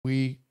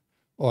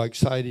are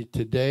excited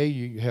today.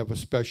 You have a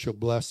special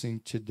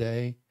blessing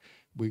today.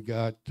 We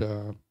got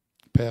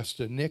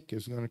Pastor Nick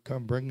is going to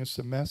come bring us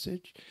a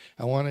message.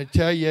 I want to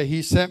tell you,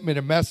 he sent me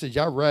the message.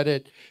 I read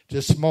it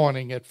this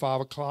morning at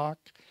 5 o'clock,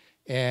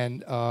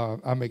 and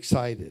I'm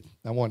excited.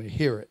 I want to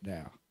hear it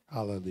now.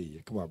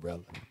 Hallelujah. Come on,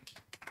 brother.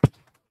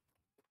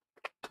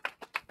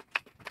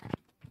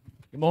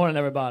 Good morning,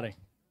 everybody.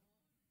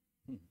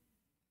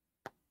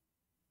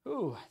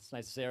 Ooh, it's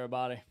nice to see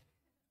everybody.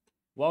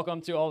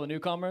 Welcome to all the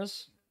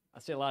newcomers. I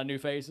see a lot of new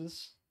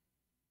faces.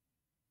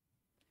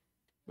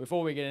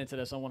 Before we get into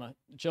this, I want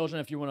to,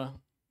 children, if you want to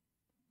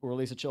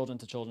release the children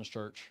to Children's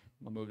Church,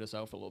 I'm going to move this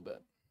out for a little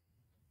bit.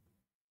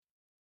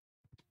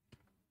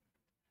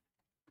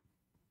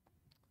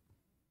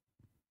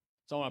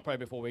 So I want to pray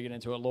before we get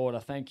into it. Lord, I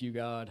thank you,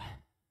 God,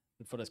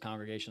 for this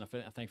congregation. I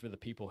thank you for the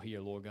people here,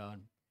 Lord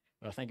God.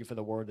 But I thank you for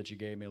the word that you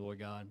gave me, Lord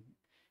God.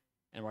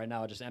 And right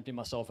now, I just empty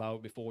myself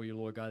out before you,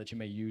 Lord God, that you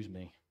may use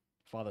me.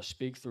 Father,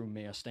 speak through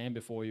me. I stand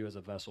before you as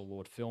a vessel,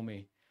 Lord. Fill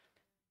me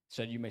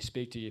so that you may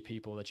speak to your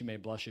people, that you may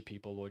bless your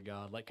people, Lord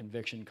God. Let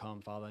conviction come,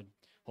 Father.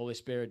 Holy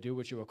Spirit, do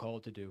what you are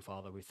called to do,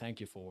 Father. We thank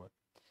you for it.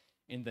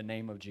 In the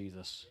name of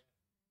Jesus.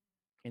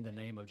 In the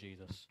name of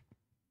Jesus.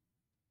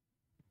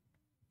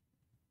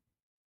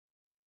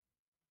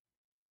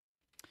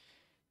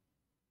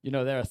 You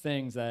know, there are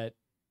things that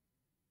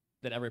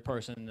every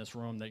person in this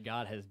room that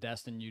God has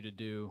destined you to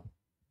do,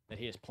 that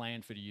he has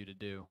planned for you to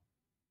do.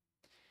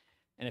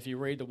 And if you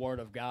read the Word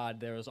of God,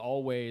 there is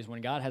always,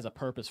 when God has a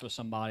purpose for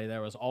somebody,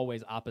 there is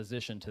always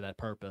opposition to that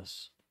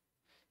purpose.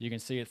 You can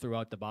see it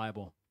throughout the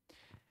Bible.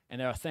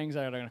 And there are things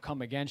that are going to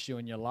come against you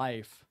in your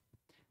life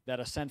that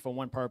are sent for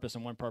one purpose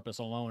and one purpose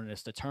alone, and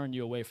it's to turn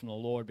you away from the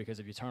Lord, because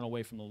if you turn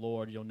away from the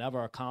Lord, you'll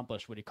never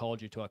accomplish what he called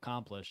you to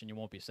accomplish, and you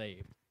won't be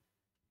saved.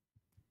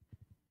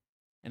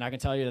 And I can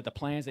tell you that the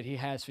plans that he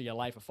has for your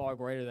life are far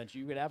greater than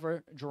you could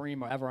ever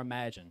dream or ever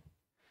imagine.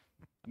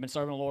 I've been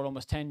serving the Lord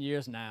almost 10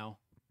 years now,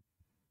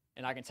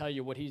 and I can tell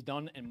you what he's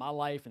done in my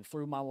life and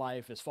through my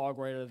life is far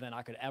greater than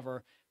I could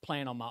ever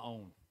plan on my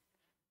own.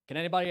 Can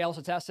anybody else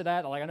attest to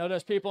that? Like, I know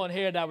there's people in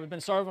here that have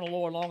been serving the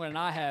Lord longer than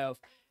I have,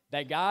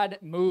 that God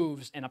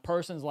moves in a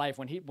person's life.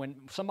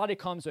 When somebody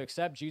comes to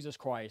accept Jesus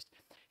Christ,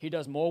 he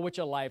does more with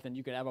your life than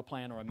you could ever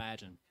plan or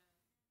imagine.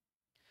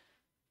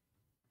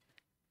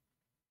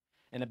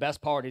 And the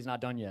best part, he's not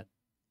done yet.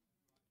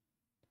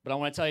 But I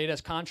want to tell you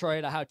this,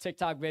 contrary to how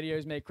TikTok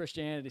videos make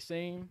Christianity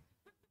seem,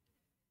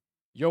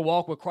 your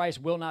walk with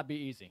Christ will not be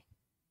easy.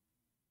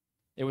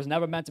 It was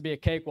never meant to be a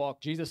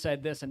cakewalk. Jesus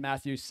said this in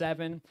Matthew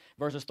 7,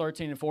 verses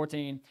 13 and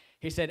 14.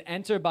 He said,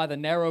 "Enter by the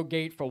narrow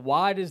gate, for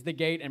wide is the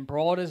gate and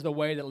broad is the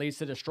way that leads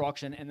to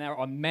destruction, and there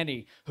are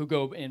many who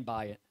go in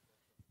by it.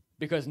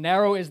 Because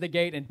narrow is the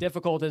gate and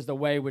difficult is the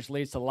way which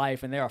leads to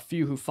life, and there are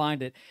few who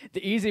find it."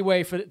 The easy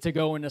way to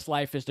go in this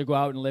life is to go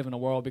out and live in the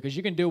world, because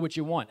you can do what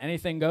you want.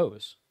 Anything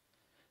goes.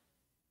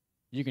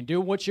 You can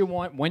do what you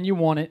want when you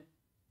want it.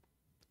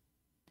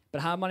 But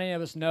how many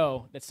of us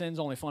know that sin's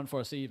only fun for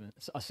a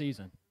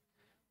season?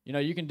 You know,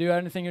 you can do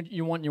anything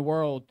you want in your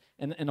world,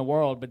 in the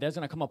world, but there's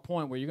going to come a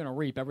point where you're going to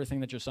reap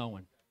everything that you're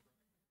sowing.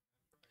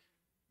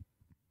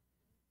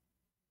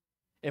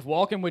 If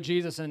walking with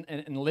Jesus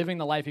and living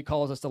the life he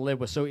calls us to live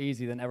was so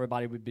easy, then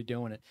everybody would be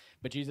doing it.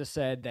 But Jesus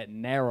said that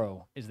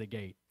narrow is the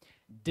gate.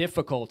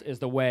 Difficult is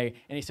the way.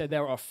 And he said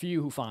there are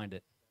few who find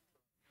it.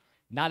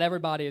 Not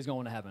everybody is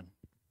going to heaven.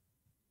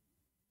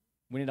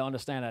 We need to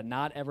understand that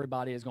not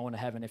everybody is going to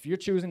heaven. If you're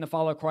choosing to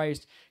follow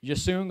Christ, you're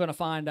soon going to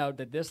find out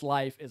that this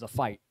life is a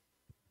fight.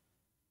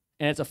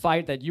 And it's a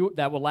fight that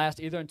will last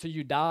either until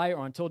you die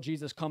or until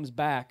Jesus comes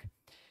back,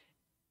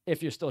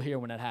 if you're still here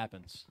when that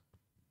happens.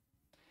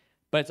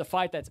 But it's a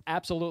fight that's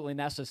absolutely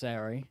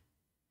necessary,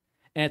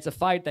 and it's a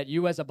fight that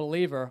you as a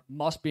believer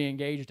must be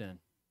engaged in.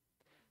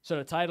 So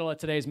the title of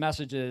today's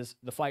message is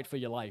The Fight for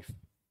Your Life.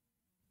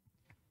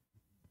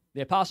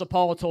 The Apostle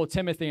Paul told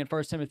Timothy in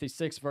 1 Timothy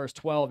 6, verse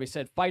 12, he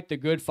said, "Fight the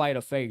good fight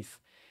of faith.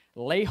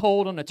 Lay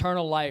hold on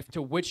eternal life,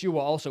 to which you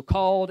were also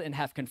called and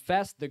have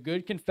confessed the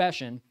good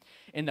confession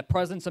in the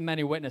presence of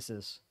many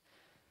witnesses."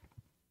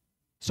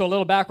 So a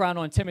little background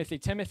on Timothy.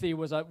 Timothy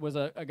was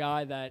a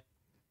guy that,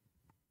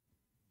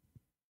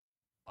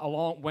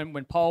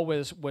 when Paul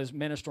was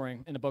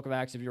ministering in the book of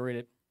Acts, if you read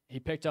it, he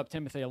picked up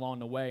Timothy along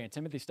the way, and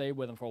Timothy stayed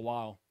with him for a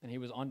while, and he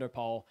was under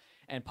Paul.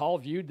 And Paul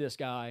viewed this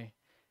guy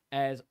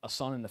as a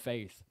son in the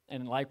faith.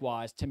 And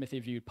likewise, Timothy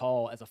viewed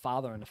Paul as a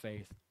father in the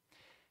faith.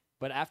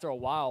 But after a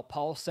while,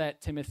 Paul set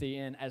Timothy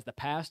in as the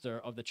pastor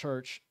of the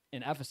church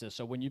in Ephesus.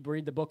 So when you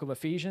read the book of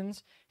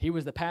Ephesians, he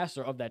was the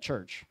pastor of that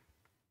church.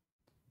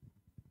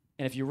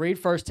 And if you read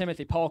 1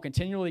 Timothy, Paul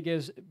continually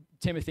gives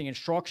Timothy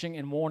instruction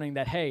and warning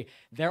that, hey,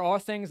 there are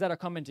things that are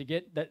coming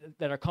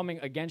that are coming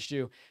against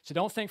you. So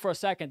don't think for a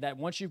second that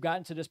once you've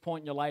gotten to this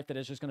point in your life that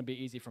it's just going to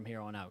be easy from here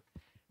on out.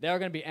 There are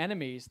going to be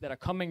enemies that are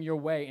coming your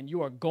way, and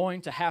you are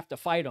going to have to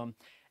fight them.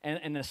 And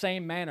in the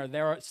same manner,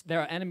 there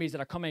are enemies that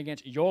are coming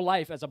against your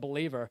life as a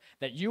believer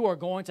that you are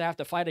going to have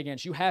to fight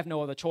against. You have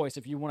no other choice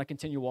if you want to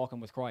continue walking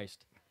with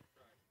Christ.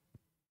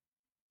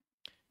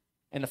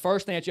 And the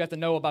first thing that you have to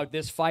know about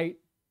this fight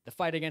The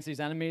fight against these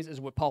enemies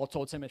is what Paul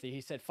told Timothy.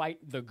 He said, fight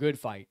the good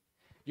fight.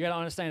 You got to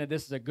understand that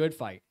this is a good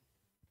fight.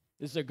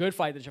 This is a good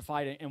fight that you're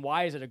fighting. And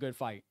why is it a good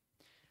fight?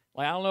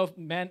 Like, I don't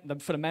know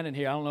if for the men in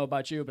here, I don't know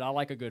about you, but I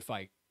like a good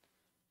fight.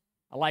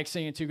 I like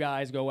seeing two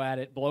guys go at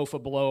it, blow for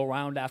blow,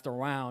 round after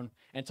round,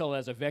 until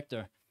there's a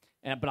victor.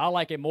 But I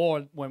like it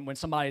more when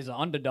somebody's an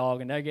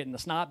underdog and they're getting the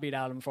snot beat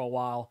out of them for a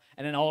while,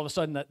 and then all of a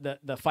sudden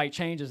the fight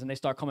changes and they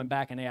start coming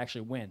back and they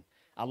actually win.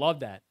 I love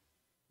that.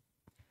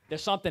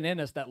 There's something in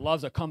us that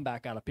loves a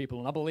comeback out of people,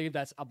 and I believe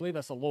that's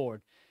the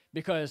Lord,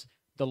 because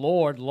the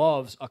Lord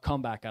loves a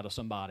comeback out of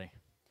somebody.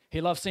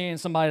 He loves seeing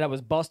somebody that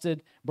was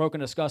busted, broken,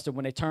 disgusted.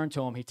 When they turn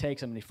to him, he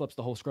takes them and he flips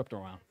the whole script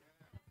around.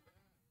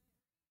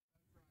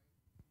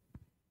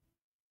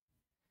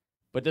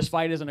 But this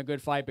fight isn't a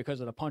good fight because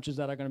of the punches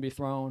that are going to be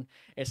thrown.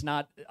 It's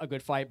not a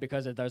good fight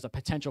because there's a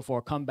potential for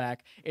a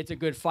comeback. It's a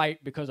good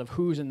fight because of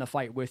who's in the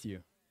fight with you.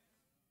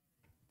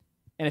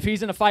 And if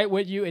he's in a fight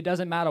with you, it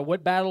doesn't matter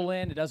what battle you're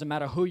in. It doesn't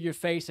matter who you're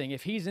facing.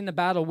 If he's in the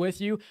battle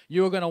with you,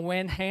 you're going to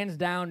win, hands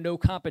down, no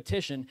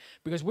competition,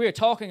 because we are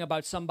talking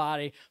about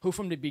somebody who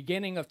from the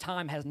beginning of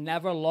time has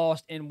never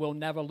lost and will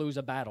never lose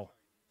a battle.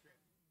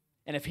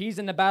 And if he's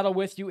in the battle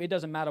with you, it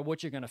doesn't matter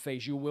what you're going to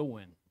face. You will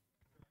win.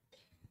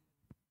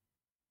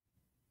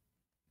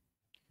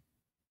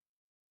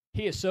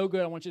 He is so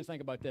good. I want you to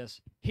think about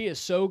this. He is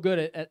so good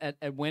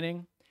at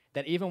winning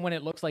that even when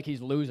it looks like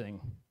he's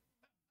losing,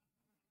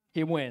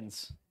 he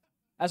wins.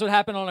 That's what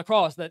happened on the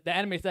cross. The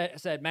enemy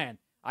said, man,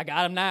 I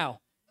got him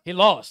now. He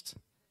lost.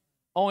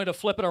 Only to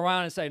flip it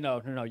around and say,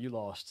 no, you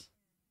lost.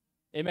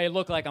 It may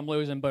look like I'm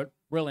losing, but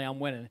really I'm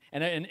winning.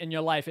 And in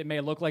your life, it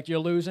may look like you're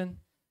losing,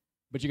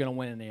 but you're going to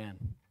win in the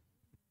end.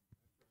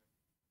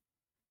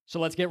 So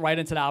let's get right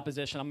into the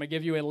opposition. I'm going to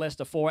give you a list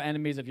of 4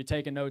 enemies. If you're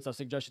taking notes, I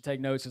suggest you take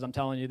notes, because I'm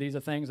telling you, these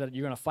are things that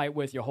you're going to fight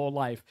with your whole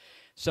life.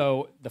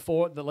 So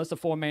the list of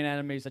 4 main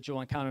enemies that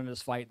you'll encounter in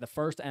this fight, the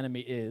first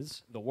enemy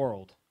is the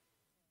world.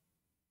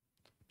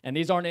 And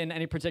these aren't in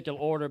any particular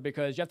order,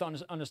 because you have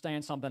to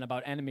understand something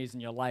about enemies in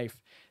your life.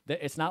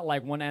 That it's not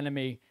like one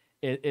enemy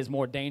is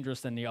more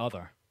dangerous than the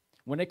other.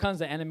 When it comes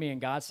to enemy in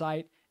God's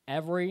sight,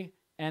 every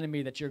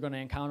enemy that you're going to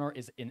encounter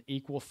is an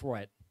equal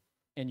threat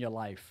in your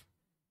life.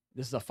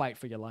 This is a fight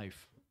for your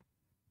life.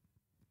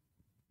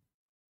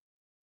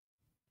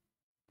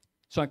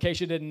 So in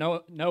case you didn't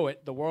know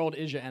it, the world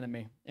is your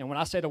enemy. And when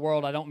I say the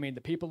world, I don't mean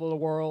the people of the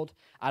world.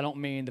 I don't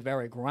mean the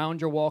very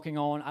ground you're walking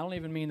on. I don't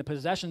even mean the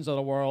possessions of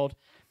the world,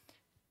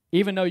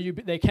 even though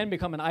they can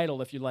become an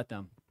idol if you let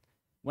them.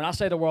 When I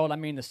say the world, I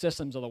mean the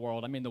systems of the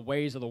world. I mean the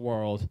ways of the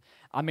world.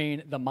 I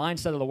mean the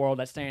mindset of the world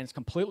that stands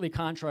completely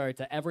contrary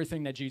to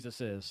everything that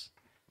Jesus is.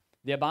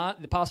 The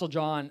Apostle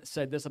John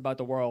said this about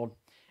the world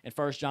in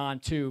 1 John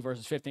 2,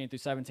 verses 15 through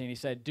 17. He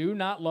said, do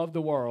not love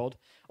the world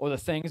or the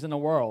things in the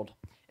world.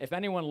 If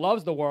anyone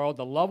loves the world,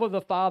 the love of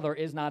the Father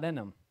is not in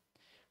him.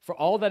 For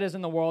all that is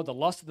in the world, the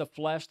lust of the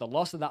flesh, the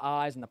lust of the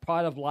eyes, and the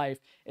pride of life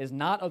is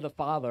not of the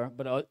Father,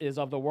 but is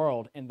of the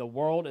world. And the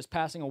world is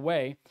passing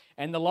away,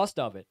 and the lust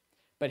of it.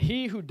 But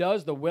he who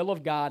does the will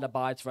of God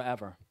abides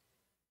forever.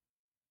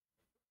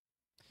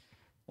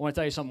 I want to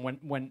tell you something.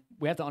 When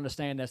we have to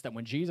understand this, that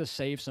when Jesus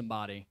saves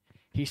somebody,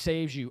 he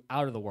saves you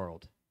out of the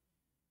world.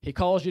 He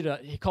calls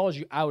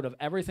you out of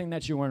everything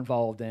that you were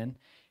involved in.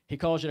 He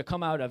calls you to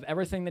come out of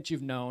everything that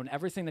you've known,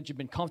 everything that you've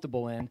been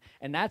comfortable in,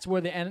 and that's where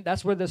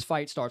this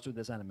fight starts with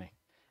this enemy.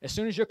 As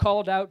soon as you're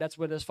called out, that's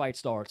where this fight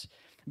starts,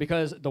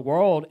 because the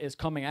world is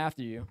coming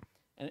after you,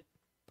 and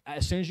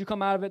as soon as you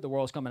come out of it, the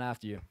world's coming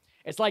after you.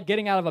 It's like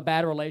getting out of a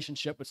bad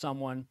relationship with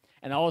someone,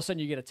 and all of a sudden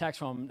you get a text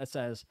from them that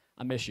says,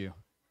 "I miss you."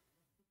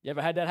 You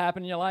ever had that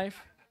happen in your life?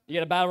 You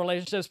get a bad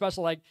relationship,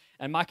 especially like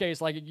in my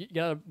case, like you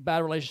get a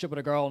bad relationship with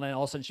a girl, and then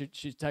all of a sudden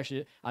she texts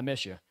you, "I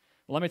miss you."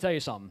 Well, let me tell you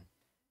something.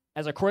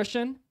 As a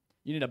Christian,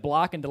 you need to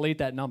block and delete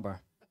that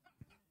number.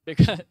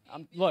 Because,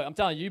 I'm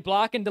telling you, you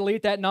block and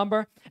delete that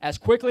number as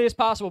quickly as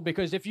possible,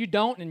 because if you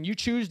don't and you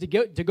choose to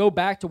go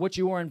back to what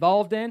you were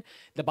involved in,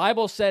 the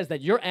Bible says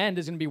that your end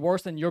is going to be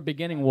worse than your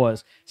beginning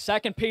was.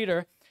 2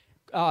 Peter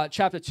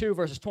chapter 2,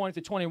 verses 20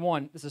 to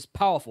 21, this is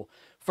powerful.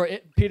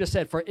 Peter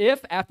said, "For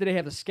if, after they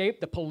have escaped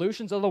the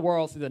pollutions of the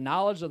world through the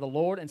knowledge of the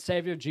Lord and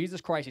Savior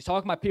Jesus Christ," he's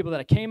talking about people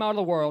that came out of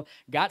the world,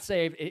 got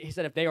saved. He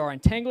said, "if they are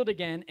entangled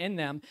again in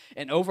them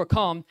and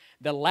overcome,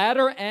 the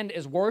latter end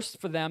is worse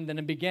for them than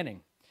the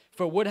beginning.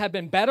 For it would have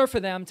been better for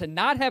them to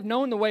not have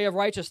known the way of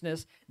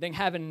righteousness than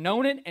having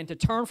known it and to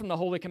turn from the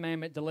holy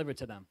commandment delivered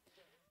to them."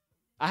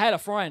 I had a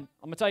friend,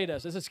 I'm going to tell you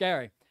this is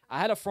scary. I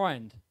had a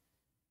friend,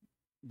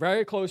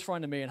 very close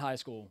friend to me in high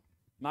school.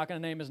 I'm not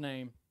going to name his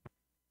name.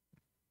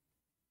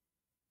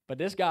 But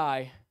this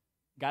guy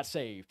got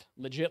saved,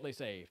 legitimately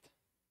saved.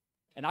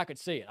 And I could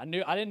see it. I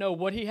didn't know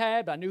what he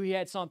had, but I knew he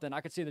had something.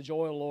 I could see the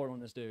joy of the Lord on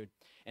this dude.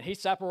 And he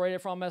separated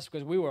from us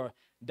because we were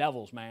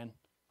devils, man.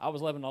 I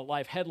was living a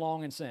life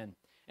headlong in sin.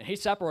 And he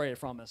separated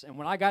from us. And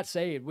when I got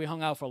saved, we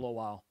hung out for a little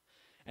while.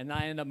 And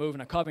I ended up moving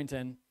to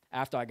Covington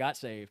after I got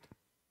saved.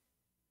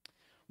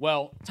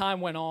 Well,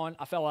 time went on.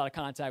 I fell out of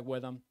contact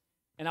with him.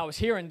 And I was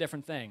hearing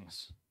different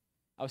things.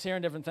 I was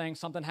hearing different things.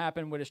 Something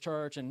happened with his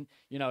church, and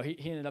he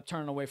ended up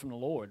turning away from the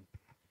Lord.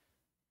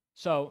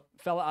 So,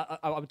 fella,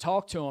 I would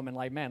talk to him, and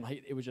like, man,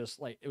 it was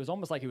just like, it was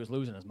almost like he was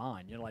losing his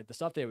mind. Like the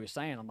stuff that he was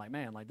saying, I'm like,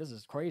 man, like this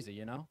is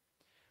crazy,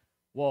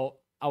 Well,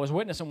 I was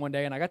witnessing one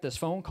day, and I got this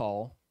phone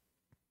call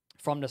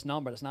from this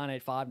number, this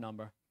 985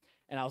 number,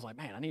 and I was like,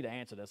 man, I need to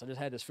answer this. I just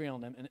had this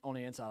feeling on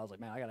the inside. I was like,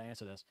 man, I got to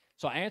answer this.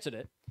 So I answered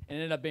it, and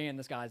it ended up being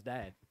this guy's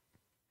dad.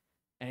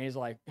 And he's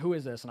like, who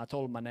is this? And I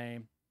told him my name.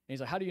 And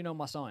he's like, how do you know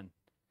my son?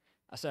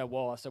 I said,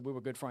 we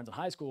were good friends in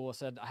high school. I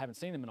said, I haven't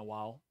seen him in a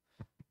while.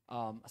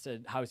 I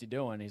said, how is he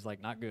doing? He's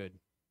like, not good.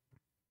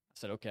 I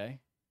said, okay.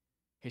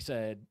 He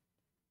said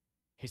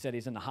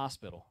he's in the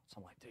hospital. So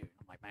I'm like, dude,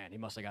 man, he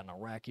must have gotten a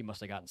wreck. He must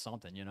have gotten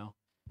something,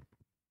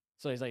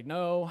 So he's like,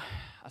 no.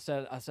 I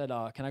said,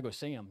 can I go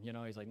see him?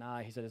 He's like, nah.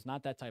 He said, it's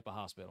not that type of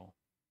hospital.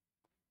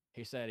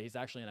 He said, he's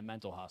actually in a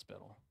mental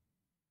hospital.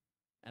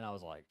 And I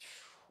was like,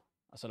 phew.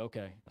 I said,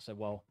 okay.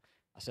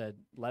 I said,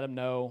 let him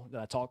know that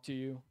I talked to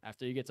you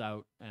after he gets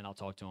out, and I'll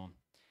talk to him.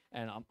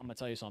 And I'm going to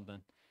tell you something.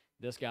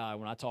 This guy,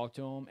 when I talked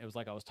to him, it was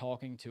like I was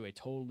talking to a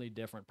totally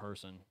different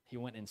person. He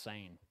went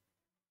insane.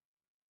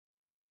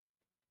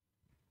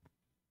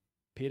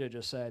 Peter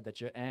just said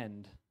that your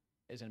end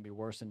is going to be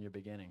worse than your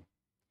beginning.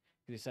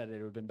 He said it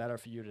would have been better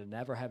for you to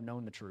never have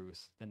known the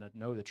truth than to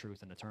know the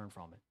truth and to turn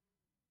from it.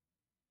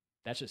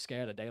 That should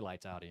scare the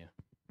daylights out of you.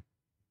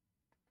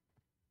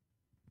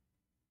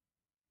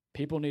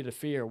 People need to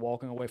fear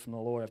walking away from the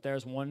Lord. If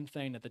there's one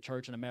thing that the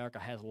church in America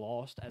has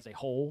lost as a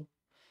whole,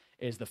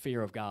 is the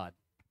fear of God.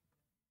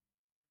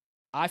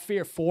 I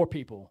fear for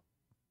people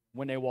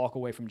when they walk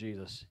away from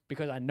Jesus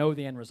because I know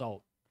the end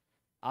result.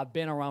 I've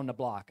been around the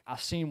block.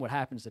 I've seen what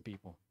happens to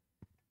people.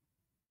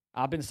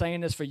 I've been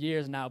saying this for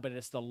years now, but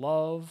it's the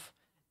love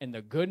and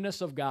the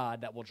goodness of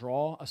God that will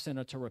draw a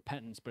sinner to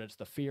repentance, but it's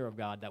the fear of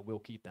God that will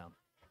keep them.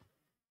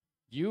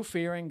 You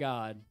fearing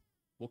God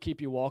will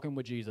keep you walking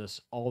with Jesus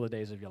all the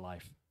days of your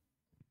life.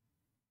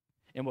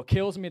 And what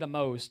kills me the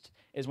most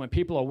is when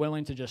people are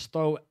willing to just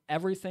throw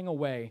everything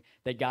away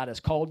that God has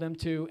called them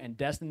to and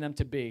destined them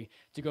to be,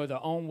 to go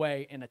their own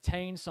way and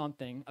obtain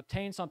something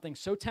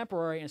so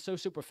temporary and so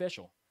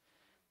superficial.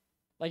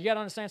 Like, you got to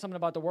understand something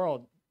about the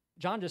world.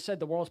 John just said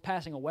the world's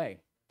passing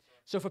away.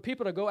 So for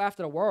people to go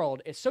after the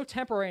world, it's so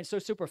temporary and so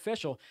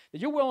superficial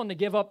that you're willing to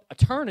give up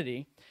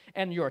eternity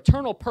and your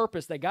eternal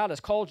purpose that God has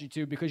called you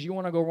to because you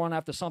want to go run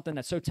after something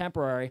that's so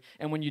temporary,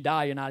 and when you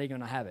die, you're not even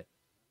going to have it.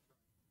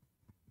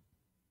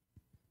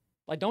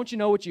 Like, don't you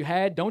know what you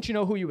had? Don't you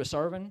know who you were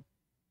serving?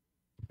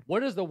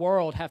 What does the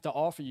world have to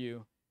offer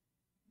you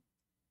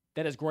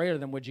that is greater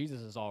than what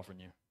Jesus is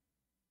offering you?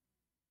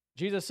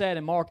 Jesus said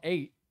in Mark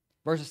 8,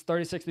 verses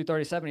 36 through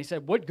 37, he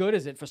said, what good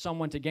is it for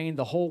someone to gain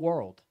the whole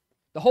world?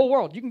 The whole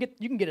world, you can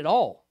get it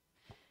all,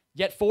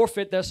 yet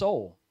forfeit their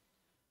soul.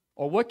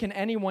 Or what can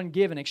anyone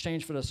give in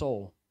exchange for the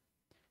soul?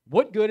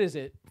 What good is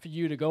it for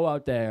you to go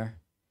out there,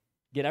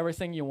 get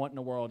everything you want in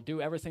the world,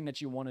 do everything that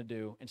you want to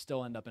do, and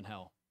still end up in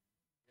hell?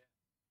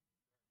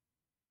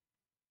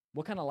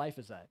 What kind of life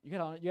is that? You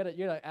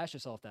gotta ask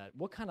yourself that.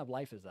 What kind of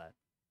life is that?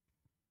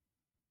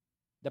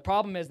 The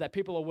problem is that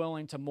people are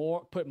willing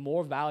to put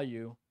more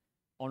value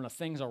on the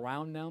things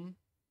around them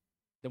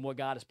than what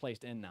God has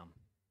placed in them.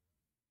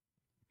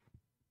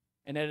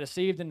 And they're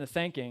deceived into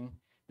thinking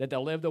that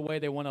they'll live the way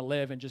they want to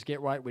live and just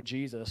get right with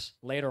Jesus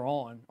later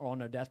on or on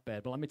their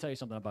deathbed. But let me tell you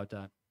something about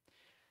that.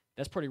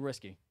 That's pretty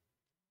risky.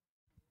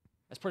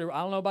 I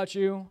don't know about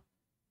you,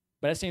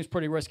 but it seems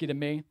pretty risky to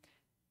me.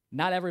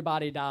 Not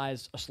everybody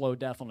dies a slow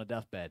death on a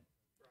deathbed.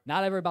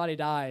 Not everybody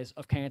dies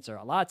of cancer.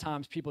 A lot of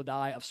times people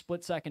die of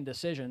split-second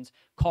decisions,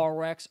 car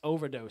wrecks,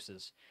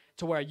 overdoses,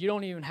 to where you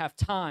don't even have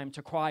time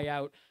to cry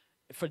out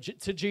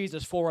to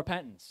Jesus for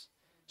repentance.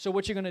 So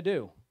what you going to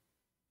do?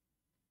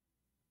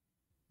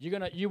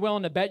 You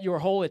willing to bet your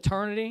whole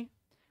eternity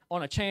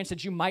on a chance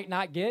that you might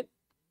not get?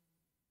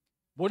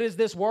 What is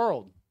this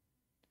world?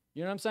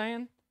 You know what I'm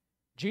saying?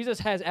 Jesus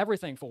has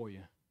everything for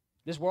you.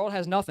 This world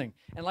has nothing.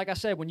 And like I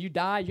said, when you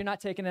die, you're not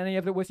taking any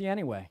of it with you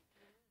anyway.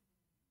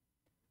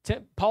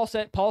 Paul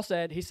said,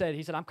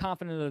 I'm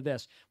confident of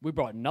this. We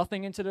brought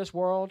nothing into this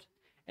world,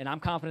 and I'm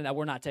confident that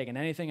we're not taking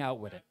anything out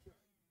with it.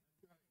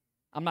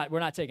 We're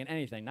not taking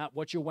anything. Not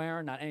what you're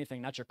wearing, not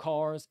anything, not your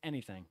cars,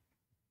 anything.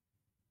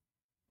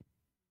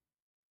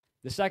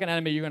 The second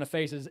enemy you're going to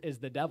face is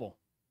the devil.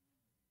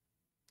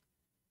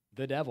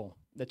 The devil.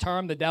 The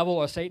term the devil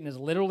or Satan is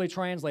literally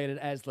translated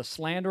as the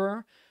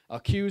slanderer,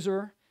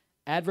 accuser,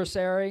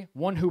 adversary,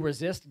 one who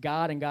resists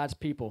God and God's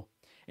people.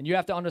 And you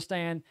have to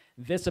understand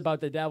this about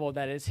the devil,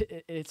 that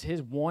it's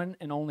his one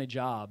and only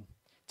job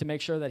to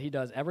make sure that he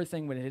does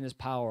everything within his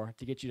power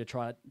to get you to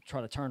try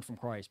to turn from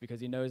Christ, because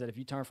he knows that if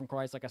you turn from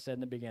Christ, like I said in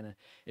the beginning,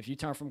 if you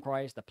turn from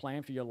Christ, the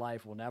plan for your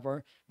life will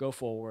never go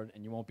forward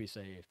and you won't be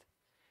saved.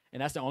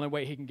 And that's the only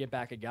way he can get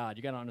back at God.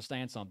 You got to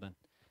understand something.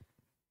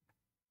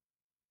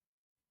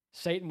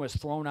 Satan was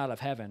thrown out of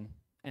heaven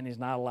and he's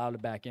not allowed to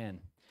back in.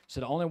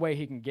 So the only way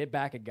he can get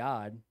back at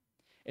God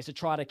is to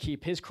try to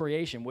keep his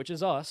creation, which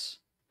is us,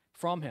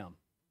 from him.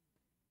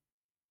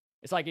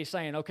 It's like he's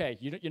saying, okay,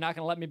 you're not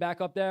going to let me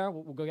back up there?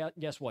 We'll go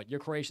guess what? Your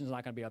creation's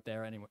not going to be up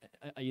there anyway,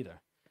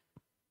 either.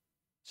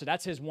 So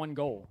that's his one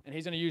goal. And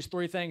he's going to use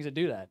three things to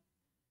do that.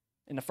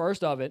 And the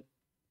first of it,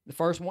 the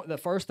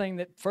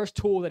first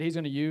tool that he's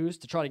going to use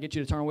to try to get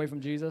you to turn away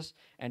from Jesus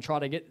and try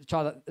to get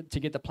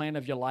the plan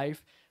of your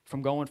life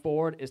from going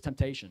forward is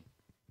temptation.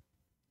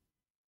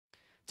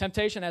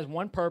 Temptation has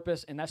one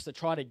purpose, and that's to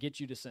try to get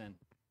you to sin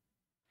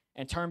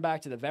and turn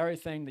back to the very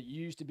thing that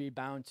you used to be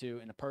bound to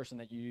and the person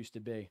that you used to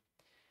be.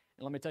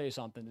 And let me tell you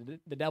something.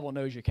 The devil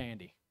knows your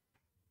candy.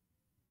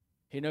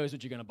 He knows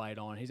what you're going to bite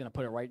on. He's going to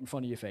put it right in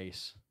front of your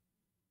face.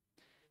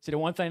 See, the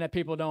one thing that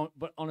people don't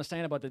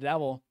understand about the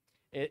devil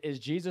is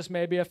Jesus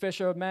may be a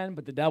fisher of men,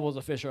 but the devil's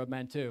a fisher of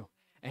men too.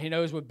 And he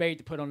knows what bait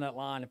to put on that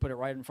line and put it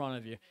right in front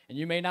of you. And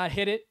you may not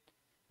hit it.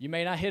 You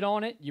may not hit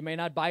on it. You may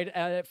not bite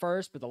at it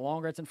first, but the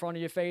longer it's in front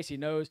of your face, he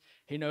knows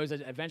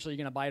that eventually you're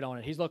going to bite on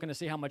it. He's looking to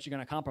see how much you're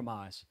going to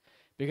compromise.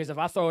 Because if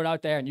I throw it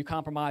out there and you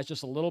compromise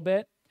just a little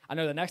bit, I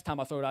know the next time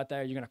I throw it out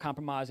there, you're going to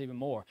compromise even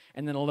more,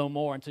 and then a little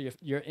more until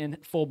you're in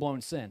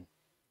full-blown sin.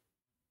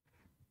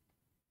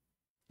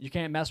 You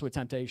can't mess with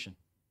temptation.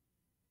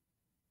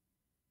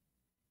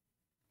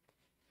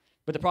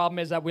 But the problem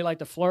is that we like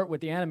to flirt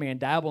with the enemy and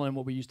dabble in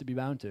what we used to be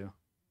bound to.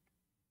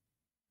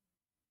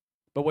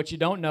 But what you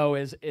don't know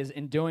is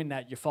in doing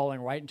that, you're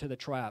falling right into the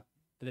trap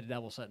that the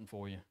devil's setting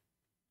for you.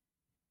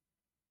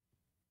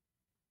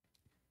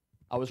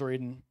 I was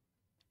reading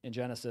in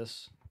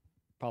Genesis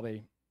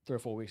probably 3 or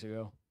 4 weeks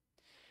ago,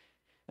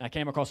 and I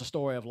came across a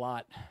story of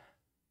Lot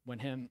when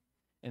him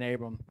and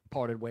Abram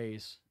parted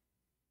ways.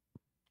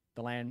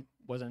 The land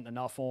wasn't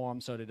enough for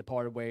him, so they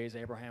departed ways.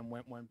 Abraham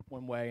went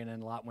one way, and then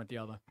Lot went the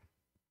other.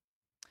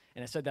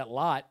 And it said that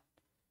Lot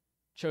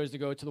chose to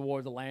go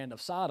toward the land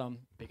of Sodom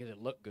because it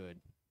looked good.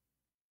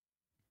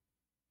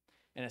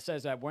 And it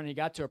says that when he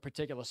got to a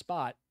particular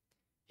spot,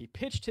 he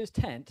pitched his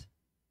tent.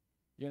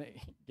 You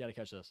got to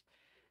catch this.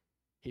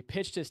 He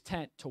pitched his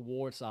tent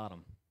toward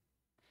Sodom.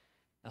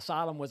 Now,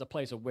 Sodom was a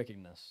place of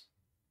wickedness.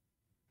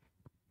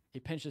 He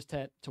pitched his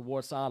tent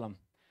toward Sodom.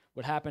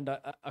 What happened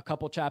a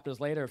couple chapters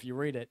later, if you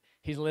read it,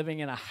 he's living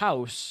in a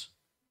house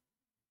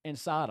in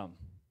Sodom.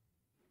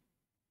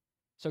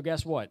 So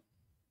guess what?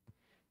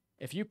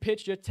 If you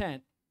pitch your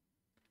tent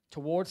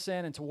towards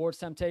sin and towards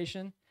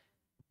temptation,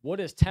 what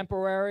is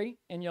temporary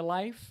in your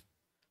life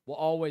will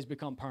always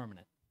become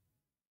permanent.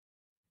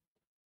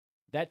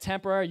 That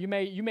temporary, you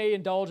may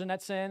indulge in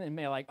that sin and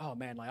may like, oh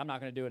man, like I'm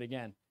not going to do it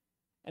again.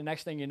 And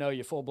next thing you know,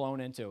 you're full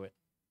blown into it,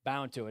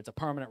 bound to it. It's a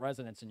permanent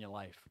residence in your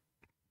life.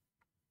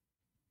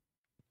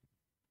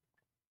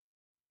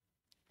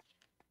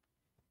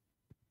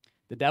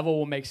 The devil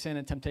will make sin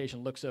and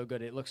temptation look so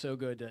good. It looks so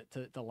good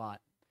to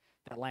Lot.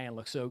 That land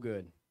looks so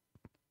good.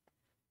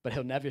 But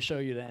he'll never show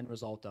you the end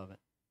result of it.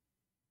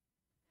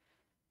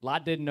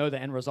 Lot didn't know the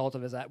end result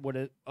of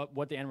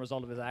what the end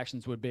result of his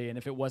actions would be, and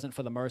if it wasn't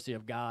for the mercy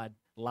of God,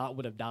 Lot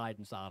would have died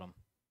in Sodom,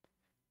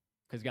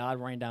 because God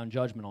rained down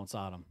judgment on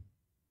Sodom.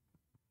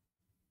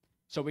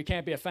 So we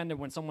can't be offended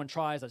when someone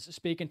tries to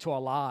speak into our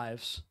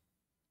lives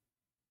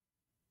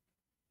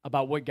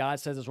about what God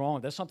says is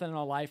wrong. There's something in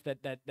our life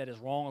that is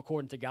wrong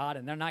according to God,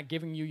 and they're not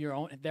giving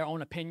you their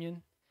own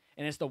opinion,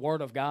 and it's the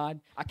word of God.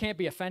 I can't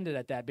be offended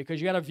at that,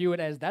 because you got to view it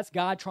as that's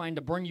God trying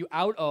to bring you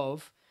out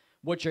of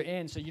what you're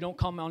in so you don't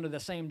come under the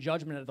same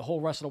judgment that the whole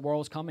rest of the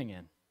world is coming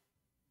in.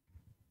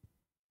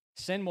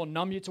 Sin will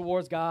numb you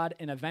towards God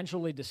and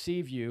eventually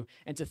deceive you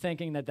into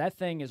thinking that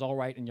thing is all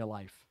right in your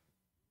life.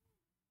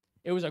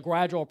 It was a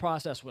gradual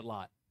process with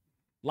Lot.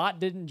 Lot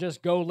didn't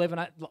just go live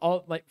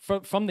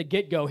from the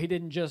get-go, he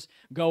didn't just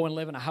go and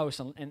live in a house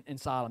in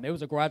Sodom. It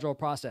was a gradual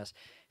process.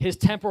 His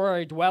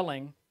temporary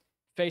dwelling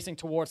facing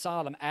towards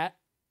Sodom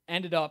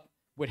ended up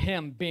with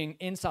him being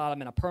in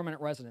Sodom in a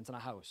permanent residence in a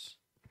house.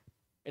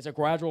 It's a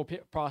gradual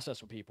process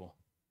for people.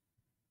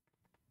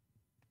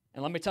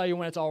 And let me tell you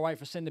when it's all right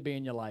for sin to be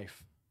in your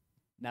life.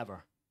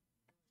 Never.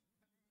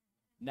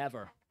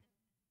 Never.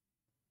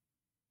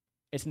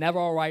 It's never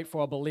all right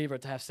for a believer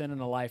to have sin in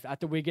their life.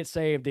 After we get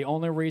saved, the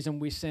only reason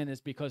we sin is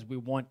because we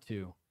want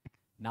to,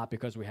 not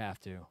because we have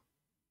to.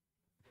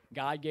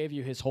 God gave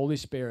you his Holy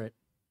Spirit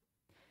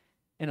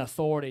and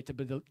authority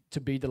to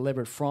be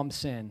delivered from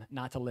sin,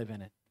 not to live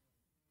in it.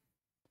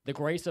 The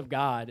grace of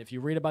God, if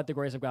you read about the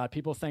grace of God,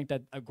 people think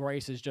that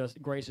grace is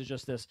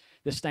just this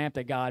stamp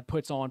that God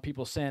puts on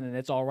people's sin and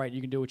it's all right,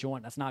 you can do what you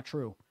want. That's not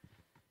true.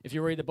 If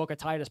you read the book of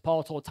Titus,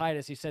 Paul told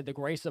Titus, he said the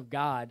grace of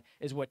God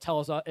is what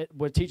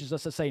teaches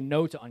us to say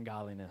no to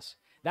ungodliness.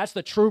 That's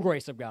the true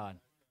grace of God.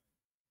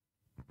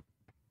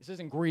 This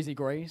isn't greasy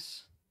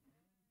grace.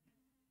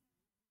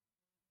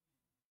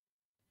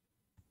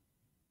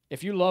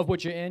 If you love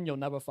what you're in, you'll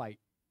never fight.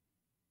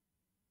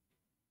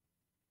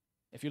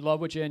 If you love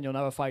what you're in, you'll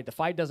never fight. The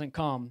fight doesn't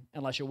come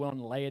unless you're willing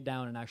to lay it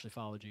down and actually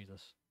follow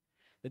Jesus.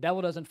 The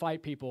devil doesn't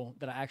fight people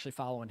that are actually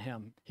following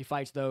him. He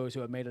fights those who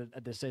have made a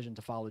decision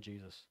to follow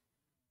Jesus.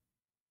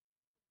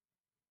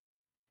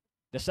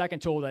 The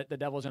second tool that the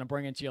devil is going to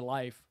bring into your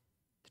life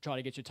to try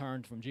to get you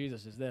turned from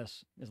Jesus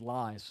is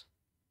lies.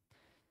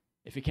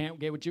 If he can't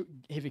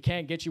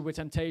get you with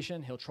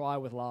temptation, he'll try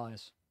with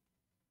lies.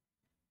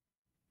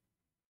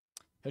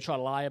 He'll try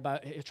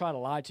to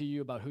lie to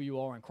you about who you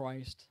are in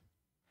Christ.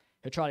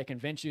 He'll try to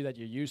convince you that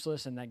you're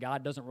useless and that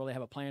God doesn't really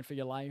have a plan for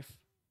your life.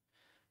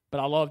 But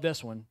I love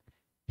this one.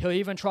 He'll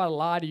even try to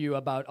lie to you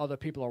about other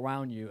people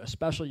around you,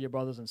 especially your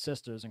brothers and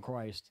sisters in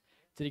Christ,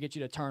 to get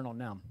you to turn on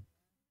them.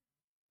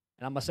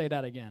 And I'm going to say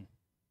that again.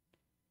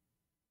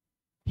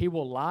 He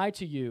will lie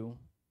to you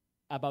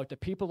about the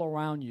people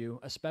around you,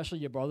 especially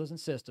your brothers and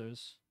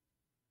sisters,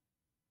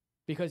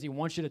 because he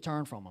wants you to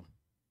turn from them.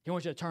 He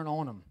wants you to turn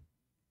on them.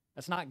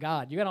 That's not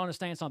God. You got to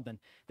understand something.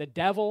 The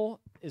devil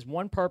is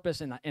one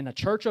purpose in the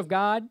church of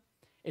God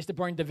is to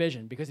bring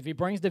division, because if he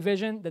brings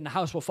division, then the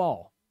house will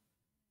fall.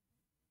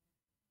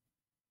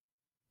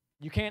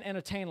 You can't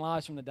entertain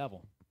lies from the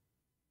devil.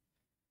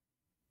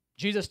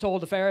 Jesus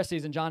told the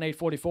Pharisees in John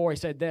 8:44, he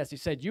said this. He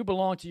said, you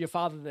belong to your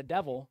father, the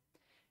devil,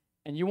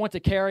 and you want to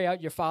carry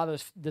out your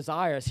father's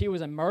desires. He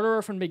was a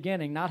murderer from the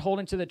beginning, not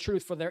holding to the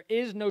truth, for there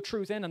is no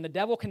truth in him. The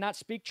devil cannot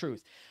speak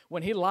truth.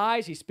 When he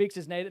lies, he speaks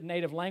his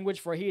native language,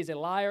 for he is a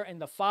liar and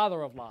the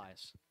father of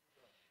lies.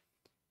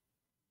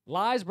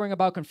 Lies bring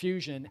about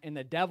confusion, and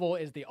the devil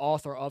is the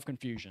author of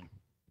confusion.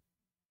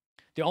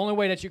 The only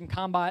way that you can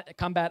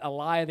combat a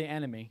lie of the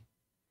enemy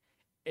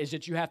is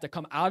that you have to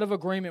come out of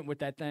agreement with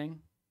that thing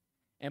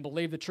and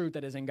believe the truth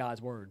that is in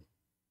God's word.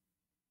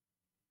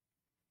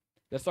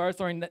 The third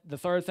thing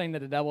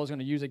that the devil is going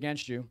to use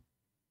against you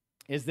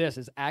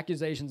is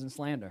accusations and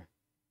slander.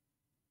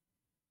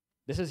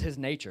 This is his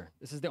nature.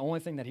 This is the only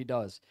thing that he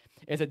does.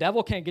 If the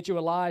devil can't get you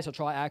with lies, he'll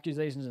try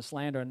accusations and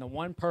slander. And the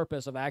one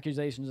purpose of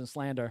accusations and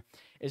slander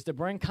is to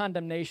bring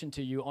condemnation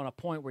to you on a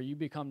point where you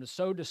become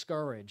so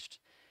discouraged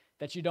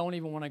that you don't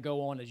even want to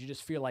go on, that you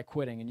just feel like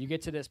quitting. And you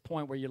get to this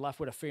point where you're left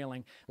with a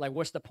feeling like,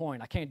 what's the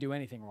point? I can't do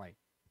anything right.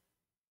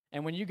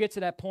 And when you get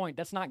to that point,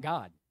 that's not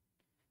God.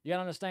 You got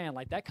to understand,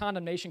 like that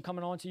condemnation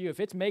coming on to you, if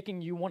it's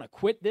making you want to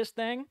quit this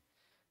thing,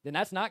 then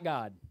that's not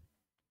God.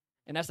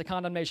 And that's the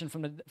condemnation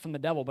from the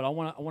devil. But I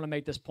want to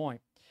make this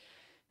point.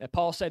 That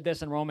Paul said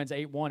this in Romans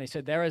 8:1. He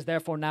said, there is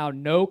therefore now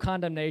no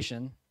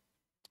condemnation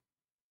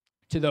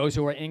to those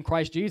who are in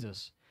Christ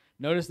Jesus.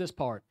 Notice this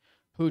part.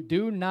 Who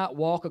do not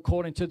walk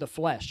according to the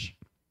flesh,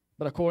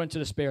 but according to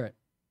the Spirit.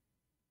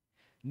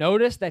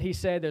 Notice that he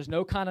said there's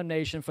no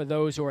condemnation for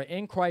those who are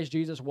in Christ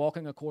Jesus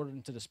walking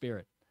according to the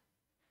Spirit.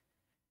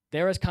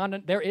 There is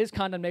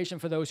condemnation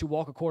for those who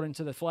walk according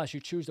to the flesh,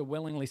 who choose to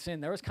willingly sin.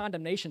 There is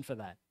condemnation for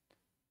that.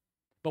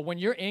 But when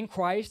you're in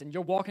Christ and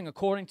you're walking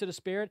according to the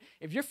Spirit,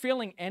 if you're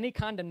feeling any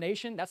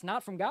condemnation, that's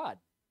not from God.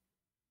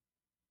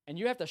 And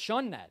you have to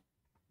shun that,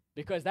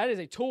 because that is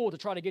a tool to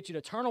try to get you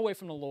to turn away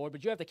from the Lord,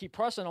 but you have to keep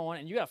pressing on,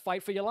 and you got to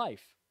fight for your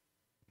life.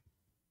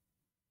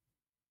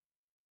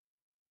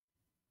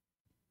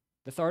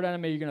 The third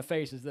enemy you're going to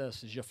face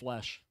is your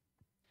flesh.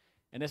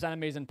 And this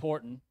enemy is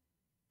important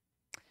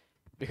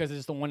because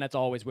it's the one that's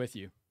always with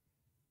you.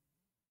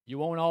 You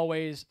won't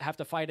always have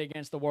to fight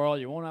against the world.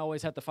 You won't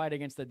always have to fight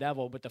against the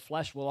devil, but the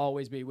flesh will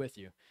always be with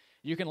you.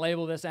 You can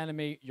label this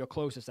enemy your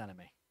closest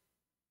enemy.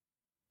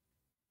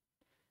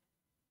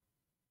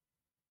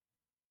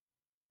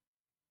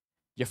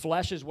 Your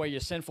flesh is where your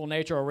sinful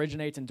nature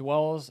originates and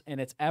dwells, and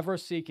it's ever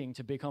seeking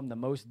to become the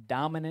most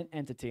dominant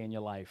entity in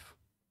your life.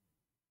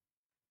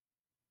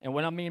 And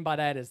what I mean by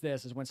that is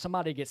this, is when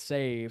somebody gets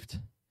saved,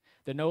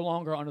 they're no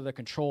longer under the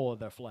control of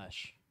their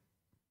flesh.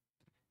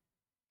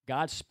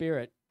 God's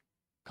Spirit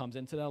comes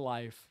into their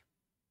life,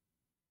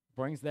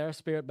 brings their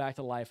spirit back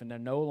to life, and they're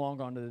no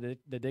longer under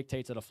the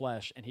dictates of the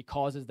flesh, and he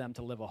causes them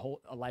to live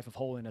a life of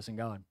holiness in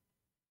God.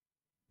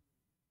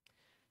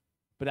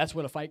 But that's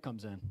where the fight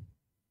comes in.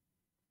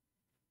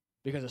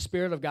 Because the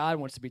Spirit of God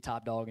wants to be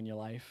top dog in your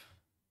life,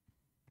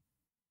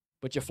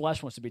 but your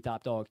flesh wants to be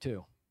top dog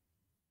too.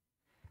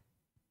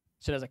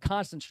 So there's a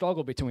constant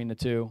struggle between the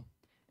two,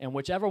 and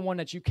whichever one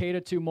that you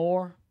cater to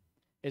more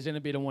is going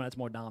to be the one that's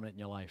more dominant in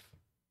your life.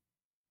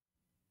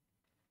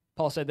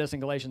 Paul said this in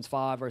Galatians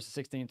 5, verses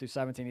 16 through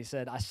 17. He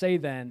said, I say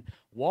then,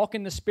 walk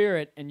in the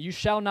Spirit, and you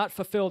shall not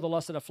fulfill the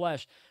lust of the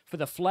flesh. For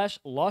the flesh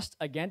lusts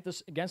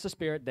against the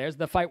Spirit. There's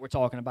the fight we're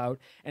talking about.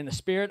 And the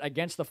Spirit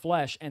against the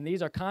flesh. And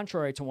these are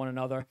contrary to one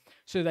another,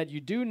 so that you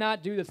do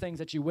not do the things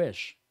that you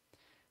wish.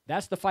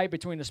 That's the fight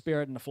between the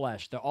Spirit and the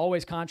flesh. They're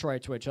always contrary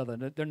to each other.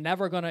 They're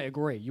never going to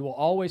agree. You will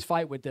always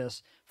fight with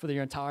this for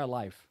your entire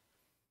life.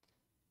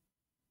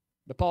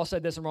 But Paul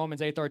said this in Romans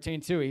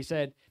 8:13 too. He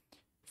said,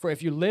 for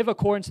if you live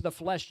according to the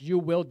flesh, you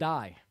will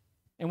die.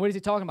 And what is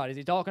he talking about? Is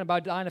he talking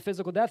about dying a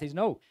physical death? He's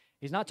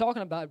not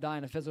talking about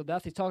dying a physical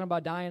death. He's talking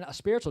about dying a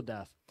spiritual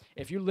death.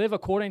 If you live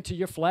according to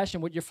your flesh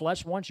and what your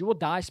flesh wants, you will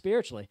die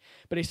spiritually.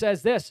 But he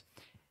says this,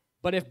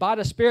 but if by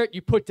the Spirit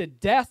you put to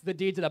death the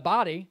deeds of the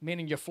body,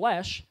 meaning your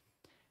flesh,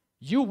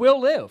 you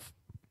will live.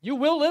 You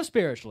will live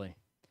spiritually.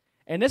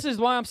 And this is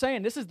why I'm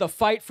saying this is the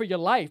fight for your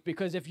life,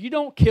 because if you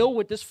don't kill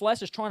what this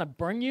flesh is trying to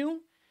bring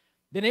you,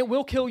 then it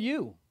will kill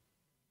you.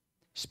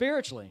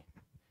 Spiritually,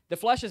 the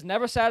flesh is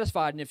never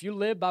satisfied, and if you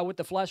live by what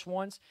the flesh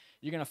wants,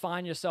 you're going to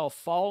find yourself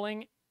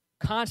falling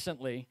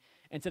constantly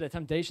into the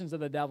temptations of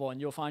the devil, and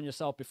you'll find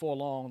yourself before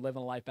long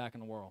living a life back in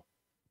the world.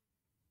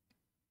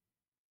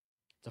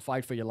 It's a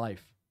fight for your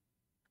life.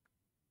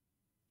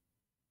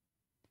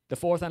 The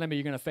fourth enemy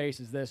you're going to face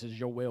is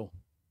your will.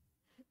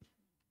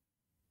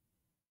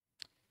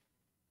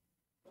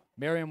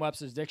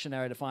 Merriam-Webster's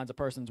dictionary defines a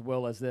person's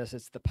will as this: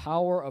 it's the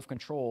power of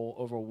control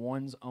over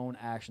one's own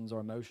actions or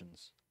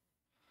emotions.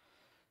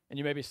 And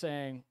you may be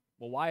saying,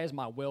 well, why is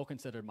my will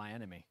considered my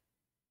enemy?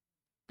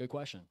 Good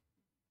question.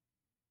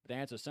 The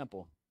answer is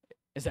simple.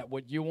 Is that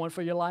what you want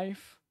for your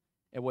life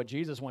and what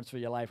Jesus wants for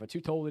your life are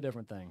two totally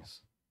different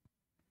things.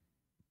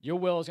 Your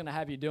will is going to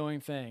have you doing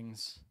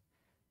things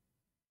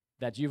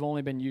that you've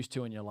only been used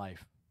to in your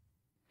life.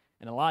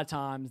 And a lot of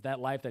times, that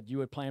life that you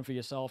would plan for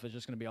yourself is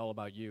just going to be all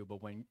about you.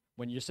 But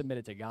when you're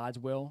submitted to God's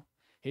will,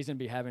 He's going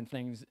to be having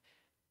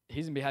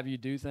you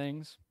do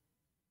things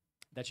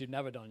that you've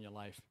never done in your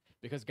life.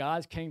 Because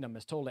God's kingdom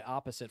is totally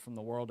opposite from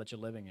the world that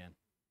you're living in.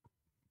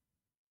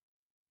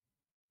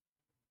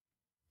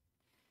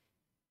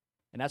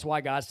 And that's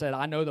why God said,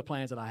 I know the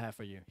plans that I have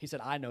for you. He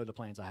said, I know the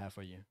plans I have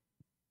for you.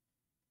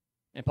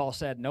 And Paul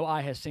said, no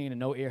eye has seen and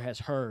no ear has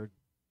heard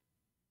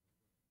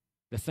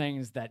the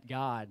things that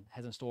God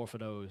has in store for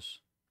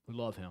those who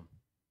love Him.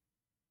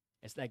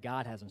 It's that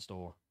God has in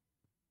store.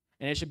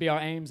 And it should be our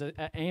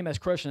aim as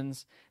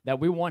Christians that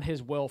we want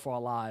His will for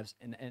our lives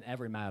in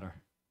every matter,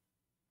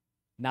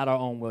 not our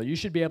own will. You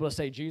should be able to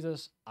say,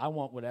 Jesus, I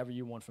want whatever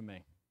you want for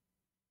me.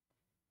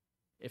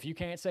 If you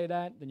can't say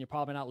that, then you're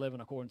probably not living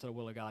according to the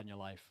will of God in your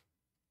life.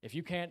 If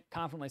you can't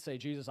confidently say,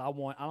 Jesus, I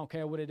don't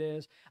care what it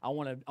is. I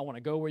want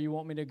to go where you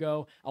want me to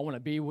go. I want to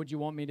be what you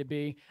want me to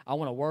be. I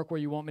want to work where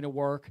you want me to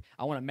work.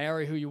 I want to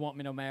marry who you want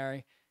me to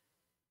marry.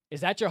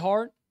 Is that your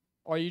heart?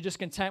 Or are you just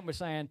content with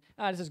saying,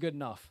 this is good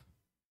enough?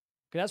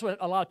 Because that's what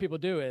a lot of people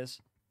do is,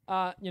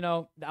 I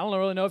don't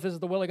really know if this is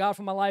the will of God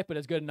for my life, but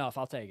it's good enough.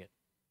 I'll take it.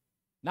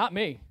 Not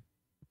me.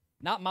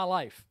 Not my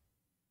life.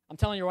 I'm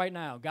telling you right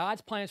now,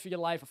 God's plans for your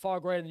life are far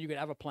greater than you could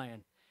ever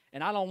plan.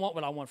 And I don't want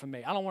what I want for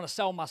me. I don't want to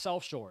sell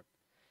myself short.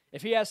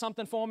 If He has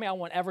something for me, I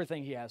want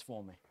everything He has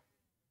for me.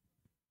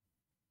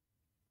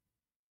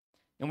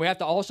 And we have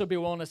to also be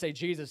willing to say,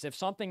 Jesus, if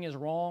something is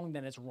wrong,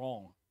 then it's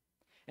wrong.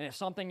 And if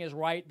something is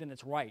right, then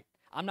it's right.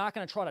 I'm not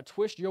going to try to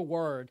twist your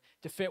word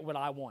to fit what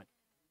I want.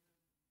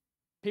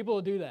 People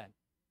will do that.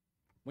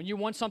 When you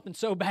want something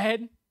so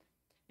bad,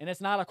 and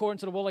it's not according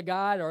to the will of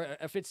God, or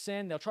if it's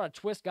sin, they'll try to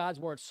twist God's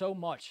word so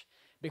much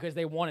because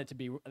they want it to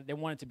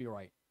be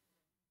right.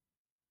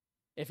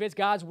 If it's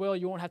God's will,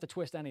 you won't have to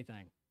twist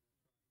anything.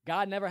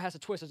 God never has to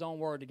twist His own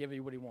word to give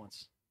you what He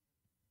wants.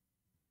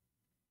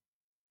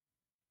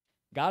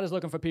 God is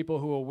looking for people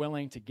who are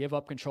willing to give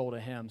up control to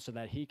Him so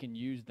that He can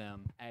use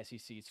them as He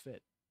sees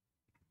fit.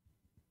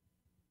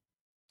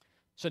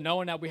 So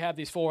knowing that we have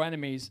these four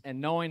enemies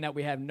and knowing that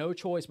we have no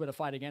choice but to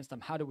fight against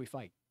them, how do we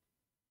fight?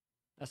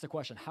 That's the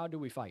question. How do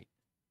we fight?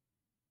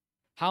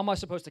 How am I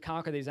supposed to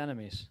conquer these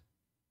enemies?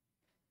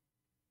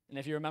 And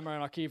if you remember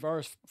in our key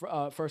verse,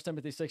 1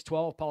 Timothy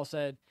 6:12, Paul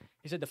said,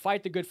 he said, to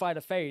fight the good fight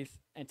of faith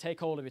and take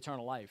hold of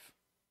eternal life.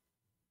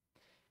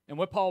 And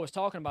what Paul was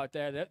talking about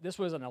there, this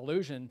was an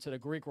allusion to the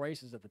Greek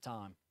races at the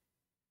time.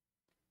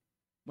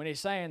 When he's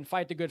saying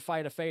fight the good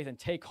fight of faith and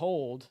take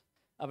hold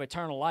of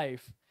eternal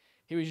life,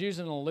 he was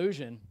using an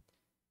allusion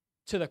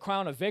to the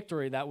crown of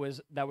victory that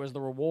was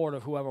the reward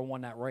of whoever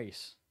won that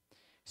race.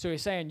 So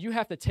he's saying you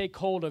have to take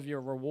hold of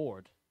your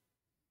reward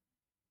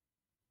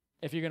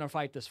if you're going to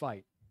fight this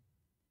fight.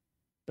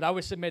 But I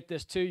would submit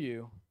this to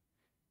you,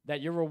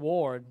 that your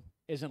reward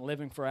isn't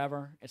living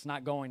forever. It's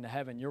not going to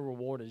heaven. Your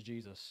reward is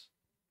Jesus.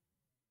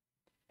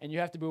 And you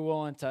have to be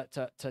willing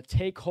to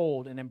take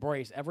hold and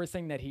embrace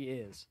everything that He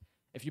is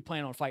if you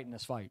plan on fighting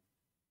this fight.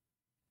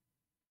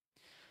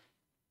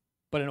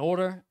 But in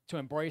order to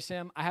embrace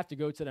Him, I have to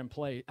go to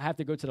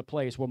the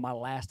place where my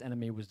last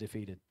enemy was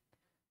defeated.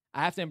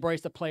 I have to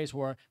embrace the place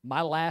where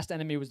my last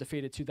enemy was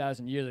defeated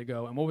 2,000 years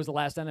ago. And what was the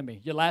last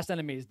enemy? Your last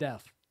enemy is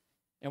death.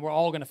 And we're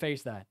all going to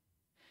face that.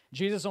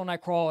 Jesus on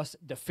that cross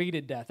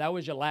defeated death. That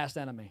was your last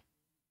enemy.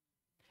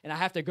 And I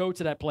have to go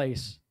to that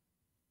place.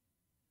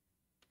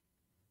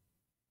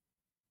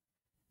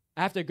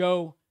 I have to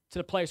go to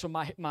the place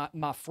where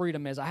my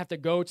freedom is. I have to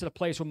go to the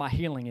place where my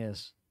healing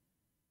is.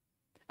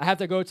 I have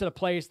to go to the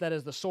place that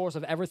is the source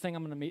of everything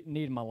I'm going to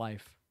need in my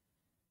life.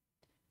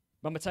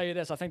 But I'm going to tell you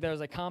this. I think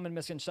there's a common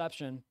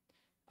misconception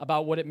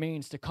about what it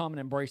means to come and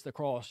embrace the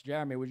cross.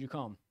 Jeremy, would you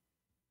come?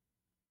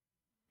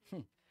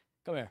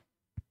 Come here.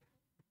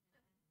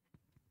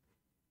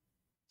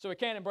 So we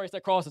can't embrace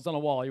that cross that's on the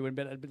wall.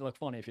 It'd look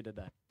funny if you did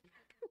that.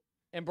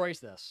 Embrace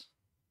this.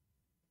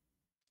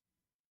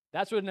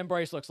 That's what an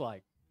embrace looks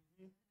like.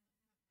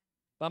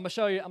 But I'm gonna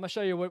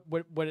show you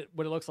what it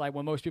looks like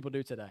when most people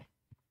do today.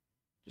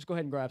 Just go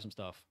ahead and grab some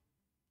stuff.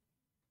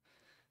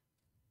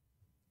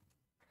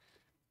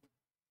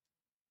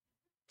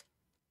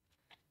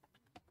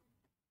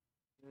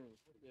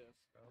 Yes.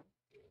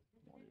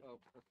 Oh,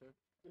 okay.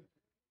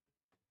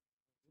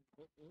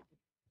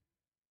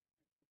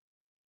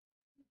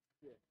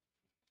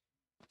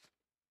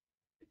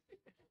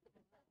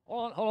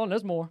 Hold on,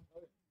 there's more.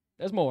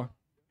 There's more.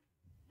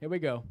 Here we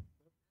go.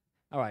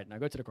 All right, now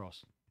go to the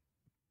cross.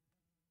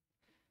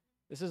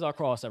 This is our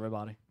cross,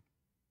 everybody.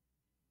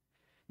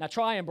 Now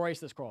try and embrace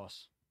this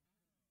cross.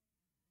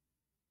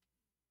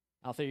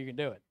 I don't think you can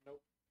do it. Nope.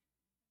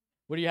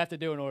 What do you have to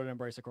do in order to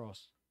embrace the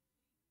cross?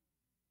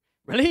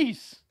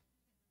 Release.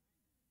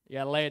 You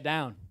got to lay it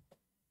down.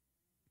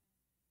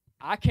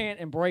 I can't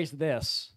embrace this